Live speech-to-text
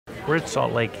We're at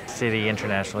Salt Lake City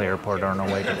International Airport on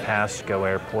our way to Pasco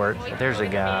Airport. There's a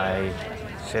guy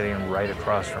sitting right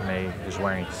across from me who's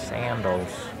wearing sandals,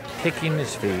 kicking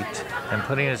his feet and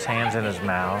putting his hands in his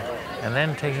mouth, and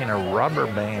then taking a rubber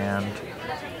band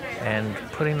and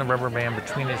putting the rubber band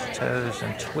between his toes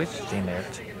and twisting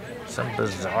it some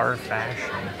bizarre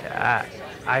fashion.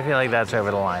 I feel like that's over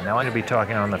the line. I want to be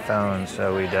talking on the phone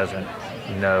so he doesn't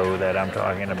know that I'm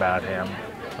talking about him.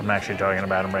 I'm actually talking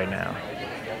about him right now.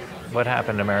 What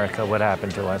happened, America? What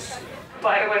happened to us?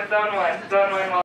 Flight was zone 1. Zone 1